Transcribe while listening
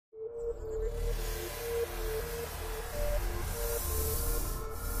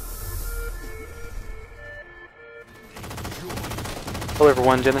Hello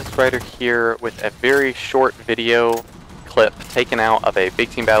everyone, Genesis Writer here with a very short video clip taken out of a big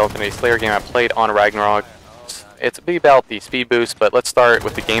team battle in a Slayer game I played on Ragnarok. It's about the speed boost, but let's start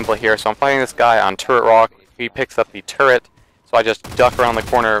with the gameplay here. So I'm fighting this guy on Turret Rock. He picks up the turret, so I just duck around the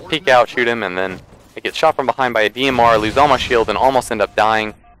corner, peek out, shoot him, and then I get shot from behind by a DMR, lose all my shield, and almost end up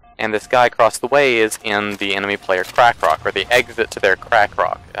dying. And this guy across the way is in the enemy player Crack Rock, or the exit to their Crack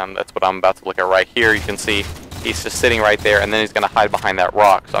Rock. That's what I'm about to look at right here. You can see he's just sitting right there, and then he's going to hide behind that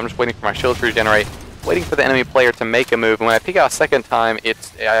rock. So I'm just waiting for my shield to regenerate, waiting for the enemy player to make a move. And when I peek out a second time,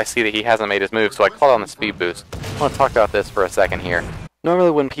 I see that he hasn't made his move, so I call on the speed boost. I want to talk about this for a second here.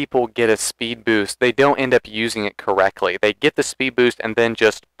 Normally when people get a speed boost, they don't end up using it correctly. They get the speed boost and then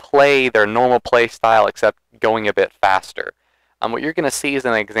just play their normal play style, except going a bit faster. What you're going to see is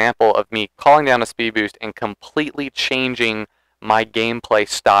an example of me calling down a speed boost and completely changing my gameplay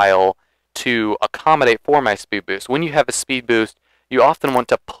style to accommodate for my speed boost. When you have a speed boost, you often want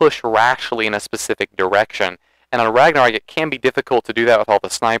to push rashly in a specific direction. And on Ragnarok, it can be difficult to do that with all the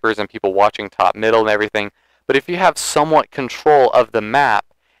snipers and people watching top, middle, and everything. But if you have somewhat control of the map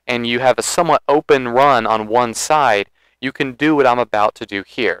and you have a somewhat open run on one side, you can do what I'm about to do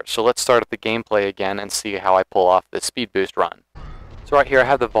here. So let's start up the gameplay again and see how I pull off the speed boost run. So right here I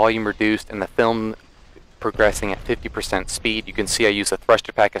have the volume reduced and the film progressing at 50% speed. You can see I use a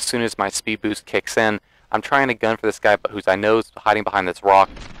thruster pack as soon as my speed boost kicks in. I'm trying to gun for this guy who I know is hiding behind this rock.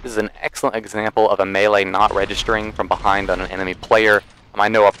 This is an excellent example of a melee not registering from behind on an enemy player. I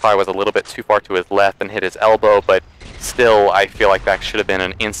know I probably was a little bit too far to his left and hit his elbow, but still I feel like that should have been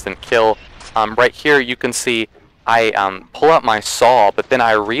an instant kill. Right here you can see I pull out my saw, but then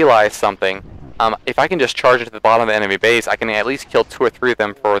I realize something. If I can just charge into the bottom of the enemy base, I can at least kill 2 or 3 of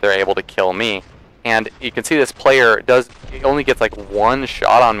them before they're able to kill me. And you can see this player only gets like 1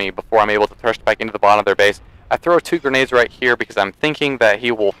 shot on me before I'm able to thrust back into the bottom of their base. I throw 2 grenades right here because I'm thinking that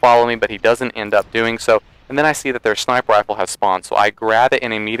he will follow me, but he doesn't end up doing so. And then I see that their sniper rifle has spawned, so I grab it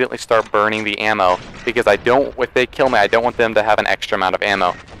and immediately start burning the ammo because if they kill me, I don't want them to have an extra amount of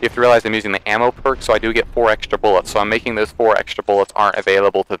ammo. You have to realize I'm using the ammo perk, so I do get 4 extra bullets, so I'm making those 4 extra bullets aren't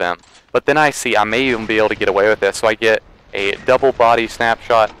available to them. But then I see I may even be able to get away with this, so I get a double body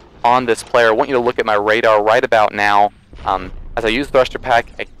snapshot on this player. I want you to look at my radar right about now. As I use thruster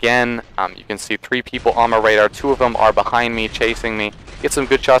pack again, you can see 3 people on my radar. 2 of them are behind me, chasing me. Get some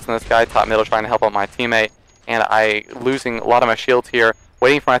good shots on this guy, top middle, trying to help out my teammate. And I losing a lot of my shields here,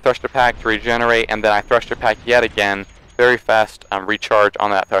 waiting for my thruster pack to regenerate, and then I thruster pack yet again, very fast recharge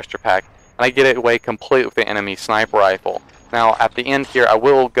on that thruster pack, and I get it away complete with the enemy sniper rifle. Now at the end here, I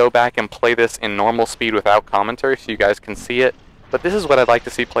will go back and play this in normal speed without commentary so you guys can see it. But this is what I'd like to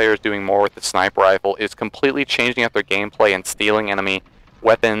see players doing more with the sniper rifle, is completely changing up their gameplay and stealing enemy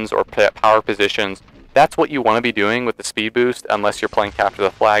weapons or power positions. That's what you want to be doing with the speed boost, unless you're playing Capture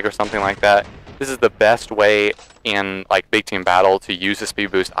the Flag or something like that. This is the best way in like big team battle to use the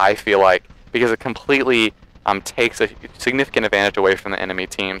speed boost, I feel like, because it completely takes a significant advantage away from the enemy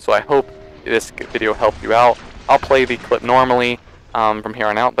team. So I hope this video helped you out. I'll play the clip normally from here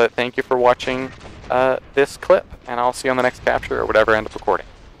on out, but thank you for watching this clip, and I'll see you on the next capture or whatever I end up recording.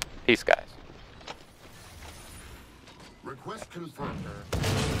 Peace, guys. Request confirmed.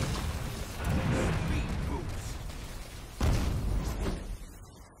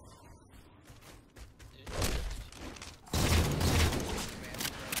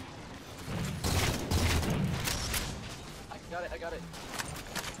 I got it.